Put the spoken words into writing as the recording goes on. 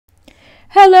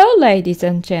Hello, ladies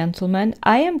and gentlemen.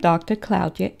 I am Dr.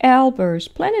 Claudia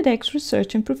Albers, Planet X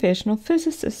research and professional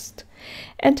physicist.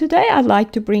 And today I'd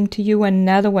like to bring to you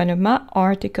another one of my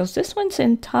articles. This one's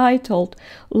entitled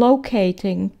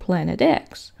Locating Planet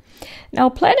X. Now,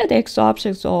 Planet X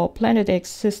objects or Planet X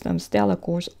systems, stellar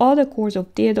cores, are the cores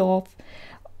of dead-off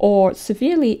or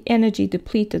severely energy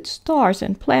depleted stars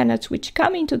and planets which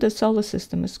come into the solar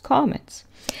system as comets.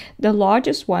 The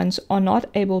largest ones are not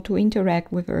able to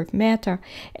interact with Earth matter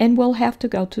and will have to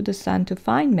go to the Sun to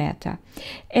find matter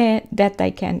that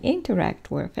they can interact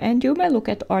with. And you may look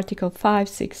at Article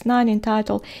 569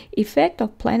 entitled Effect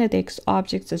of Planet X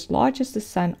Objects as Large as the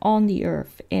Sun on the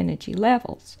Earth Energy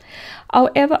Levels.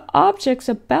 However, objects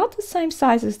about the same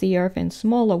size as the Earth and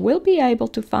smaller will be able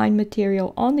to find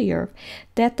material on the Earth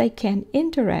that they can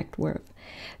interact with.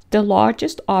 The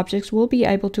largest objects will be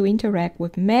able to interact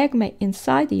with magma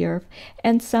inside the Earth,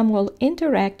 and some will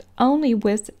interact only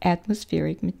with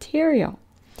atmospheric material.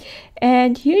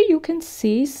 And here you can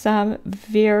see some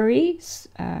very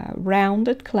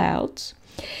rounded clouds,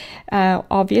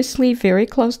 obviously very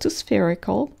close to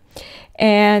spherical.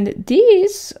 And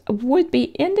these would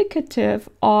be indicative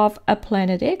of a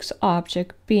Planet X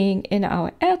object being in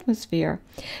our atmosphere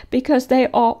because they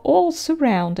are all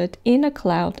surrounded in a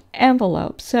cloud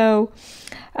envelope. So,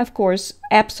 of course,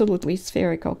 absolutely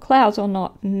spherical clouds are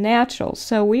not natural.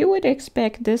 So we would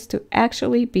expect this to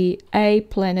actually be a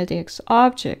Planet X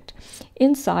object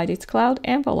inside its cloud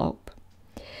envelope.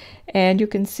 And you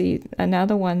can see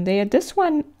another one there. This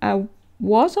one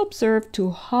was observed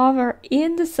to hover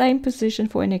in the same position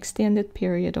for an extended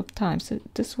period of time. So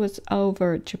this was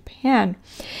over Japan.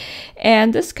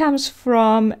 And this comes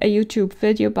from a YouTube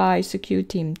video by Secure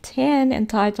Team 10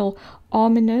 entitled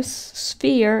Ominous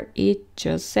Sphere. It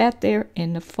just sat there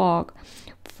in the fog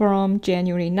from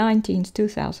January 19,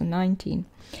 2019.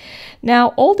 Now,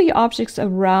 all the objects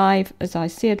arrive, as I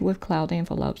said, with cloud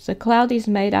envelopes. The cloud is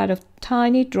made out of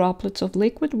tiny droplets of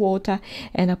liquid water,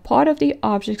 and a part of the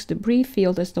object's debris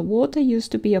field is the water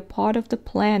used to be a part of the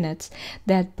planets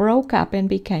that broke up and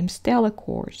became stellar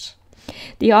cores.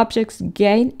 The objects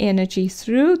gain energy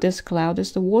through this cloud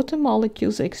as the water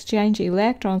molecules exchange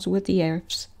electrons with the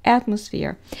Earth's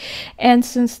atmosphere. And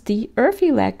since the Earth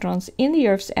electrons in the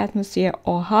Earth's atmosphere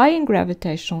are high in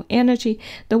gravitational energy,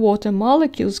 the water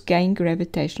molecules gain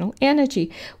gravitational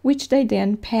energy, which they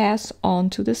then pass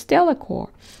on to the stellar core.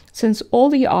 Since all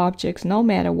the objects, no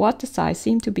matter what the size,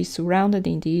 seem to be surrounded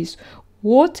in these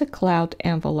water cloud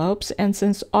envelopes, and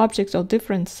since objects of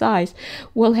different size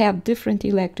will have different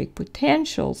electric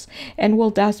potentials and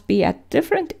will thus be at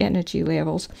different energy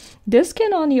levels, this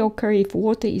can only occur if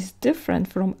water is different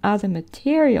from other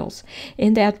materials,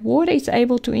 in that water is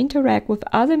able to interact with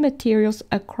other materials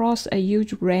across a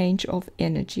huge range of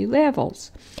energy levels.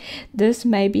 This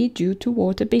may be due to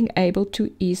water being able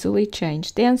to easily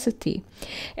change density.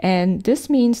 And this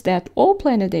means that all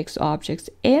Planet X objects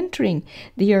entering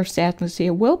the Earth's atmosphere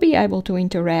will be able to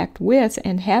interact with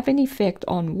and have an effect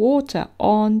on water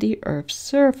on the Earth's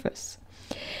surface.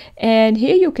 And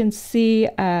here you can see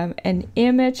an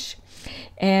image,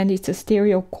 and it's a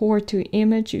stereo core to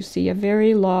image. You see a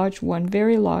very large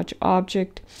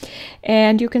object,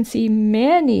 and you can see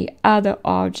many other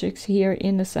objects here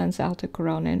in the Sun's outer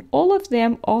corona, and all of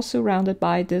them are surrounded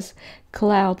by this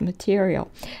cloud material,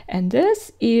 and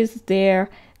this is their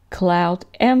cloud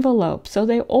envelope. So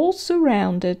they're all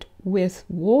surrounded with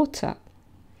water.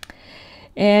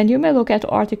 And you may look at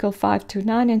Article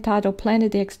 529 entitled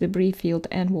Planet X Debris Field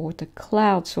and Water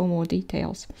Clouds for more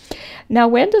details. Now,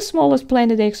 when the smallest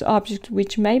Planet X object,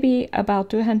 which may be about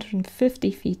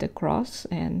 250 feet across,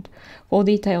 and for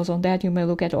details on that, you may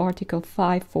look at Article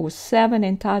 547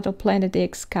 entitled Planet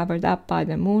X Covered Up by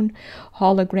the Moon,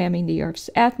 Hologram in the Earth's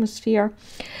Atmosphere.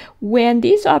 When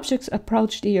these objects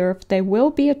approach the Earth, they will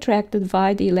be attracted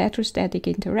via the electrostatic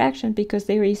interaction because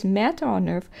there is matter on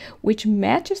Earth which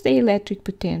matches the electric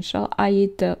potential,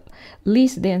 i.e. the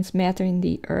least dense matter in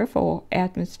the Earth or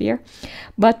atmosphere.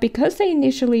 But because they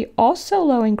initially are so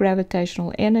low in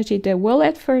gravitational energy, they will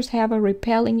at first have a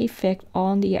repelling effect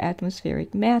on the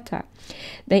atmospheric matter.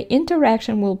 The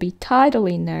interaction will be tidal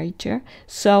in nature,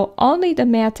 so only the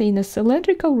matter in the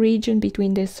cylindrical region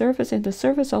between their surface and the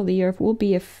surface of the Earth will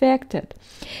be affected.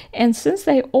 And since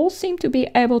they all seem to be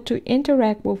able to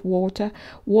interact with water,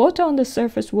 water on the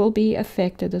surface will be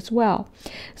affected as well.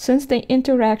 Since the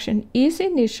interaction is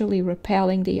initially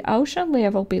repelling, the ocean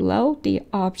level below the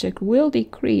object will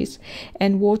decrease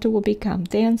and water will become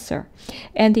denser.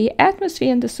 And the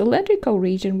atmosphere in the cylindrical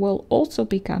region will also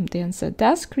become denser,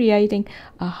 thus creating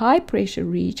a high pressure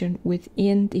region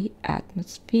within the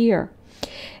atmosphere.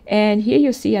 And here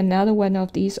you see another one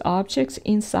of these objects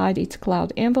inside its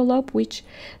cloud envelope, which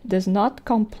does not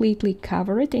completely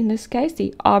cover it. In this case,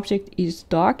 the object is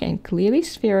dark and clearly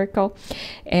spherical,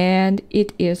 and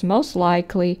it is most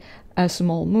likely a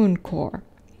small moon core.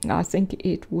 I think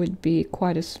it would be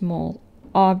quite a small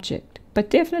object, but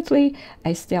definitely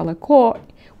a stellar core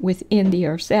within the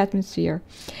Earth's atmosphere.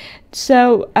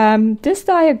 So this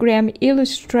diagram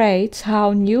illustrates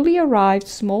how newly arrived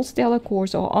small stellar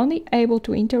cores are only able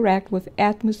to interact with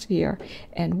atmosphere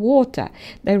and water.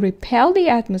 They repel the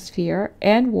atmosphere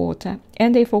and water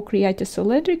and therefore create a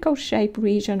cylindrical shaped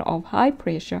region of high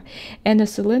pressure and a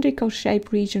cylindrical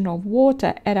shaped region of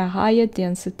water at a higher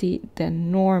density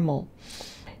than normal.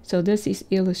 So this is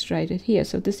illustrated here.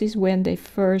 So this is when they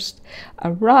first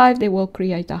arrive. They will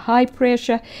create a high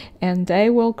pressure and they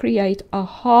will create a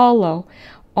hollow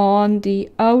on the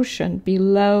ocean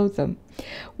below them.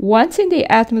 Once in the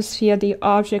atmosphere, the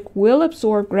object will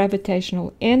absorb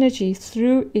gravitational energy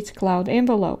through its cloud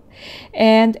envelope.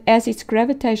 And as its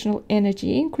gravitational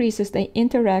energy increases, the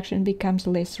interaction becomes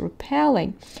less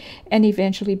repelling and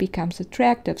eventually becomes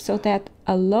attractive, so that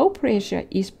a low pressure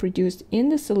is produced in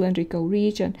the cylindrical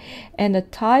region and a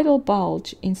tidal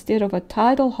bulge instead of a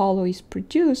tidal hollow is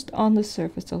produced on the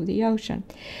surface of the ocean.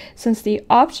 Since the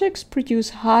objects produce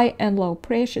high and low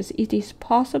pressures, it is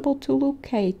possible to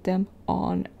locate them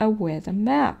on a weather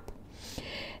map.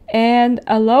 And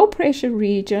a low pressure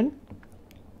region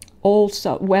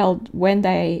also, well, when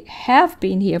they have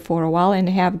been here for a while and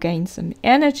have gained some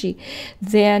energy,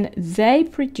 then they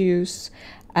produce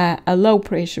a low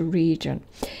pressure region.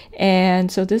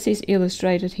 And so this is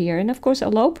illustrated here. And of course, a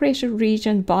low pressure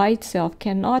region by itself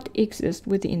cannot exist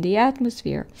within the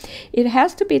atmosphere. It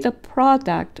has to be the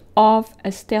product of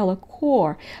a stellar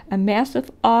core, a massive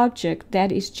object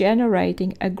that is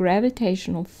generating a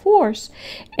gravitational force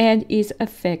and is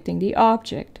affecting the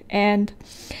object. And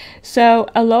so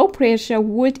a low pressure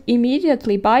would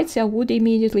immediately, by itself, would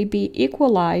immediately be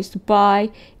equalized by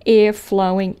air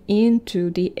flowing into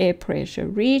the air pressure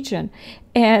region,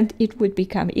 and it would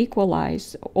become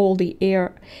equalized. All the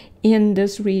air in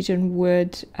this region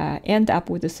would end up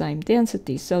with the same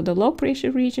density. So the low pressure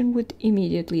region would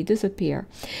immediately disappear.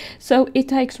 So it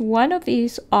takes one of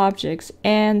these objects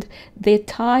and their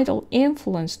tidal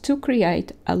influence to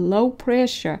create a low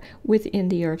pressure within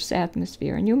the Earth's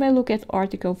atmosphere. And you may look at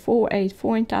Article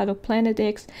 484 entitled Planet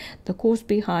X, the cause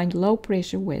behind low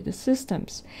pressure weather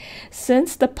systems.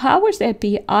 Since the powers that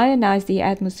be ionize the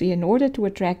atmosphere in order to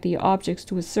attract the objects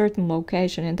to a certain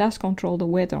location and thus control the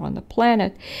weather on the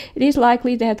planet, it is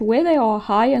likely that where there are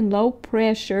high and low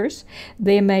pressures,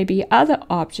 there may be other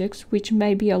objects which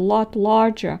may be a lot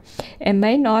larger and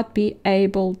may not be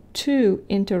able to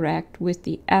interact with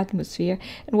the atmosphere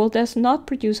and will thus not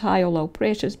produce high or low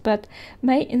pressures, but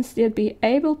may instead be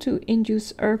able to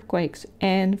induce earthquakes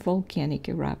and volcanic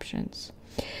eruptions.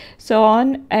 So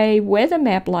on a weather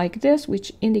map like this,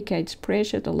 which indicates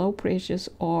pressure, the low pressures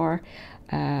are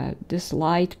this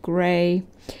light gray,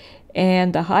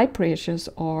 and the high pressures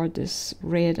are this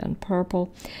red and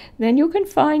purple, then you can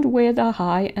find where the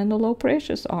high and the low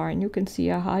pressures are. And you can see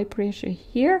a high pressure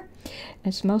here.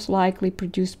 It's most likely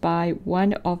produced by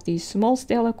one of these small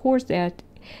stellar cores that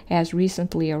has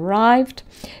recently arrived,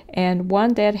 and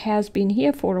one that has been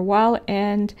here for a while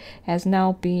and has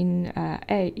now been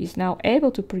is now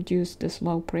able to produce this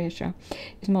low pressure.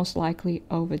 Is most likely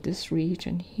over this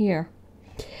region here.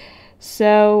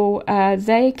 So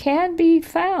they can be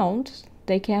found,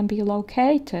 they can be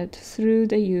located through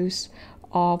the use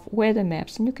of weather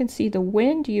maps. And you can see the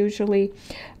wind usually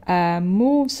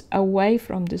moves away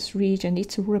from this region.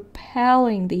 It's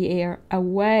repelling the air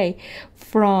away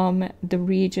from the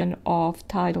region of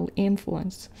tidal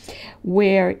influence,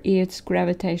 where its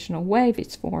gravitational wave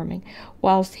is forming.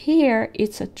 Whilst here,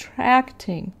 it's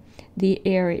attracting the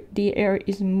air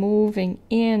is moving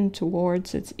in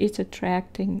towards it. It's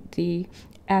attracting the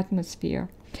atmosphere.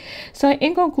 So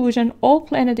in conclusion, all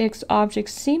Planet X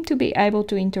objects seem to be able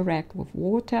to interact with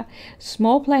water.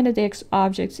 Small Planet X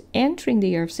objects entering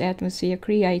the Earth's atmosphere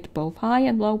create both high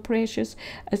and low pressures,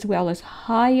 as well as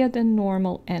higher than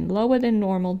normal and lower than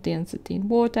normal density in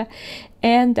water,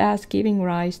 and thus giving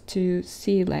rise to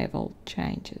sea level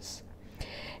changes.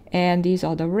 And these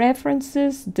are the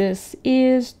references. This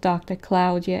is Dr.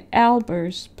 Claudia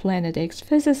Albers, Planet X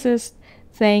physicist.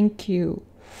 Thank you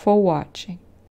for watching.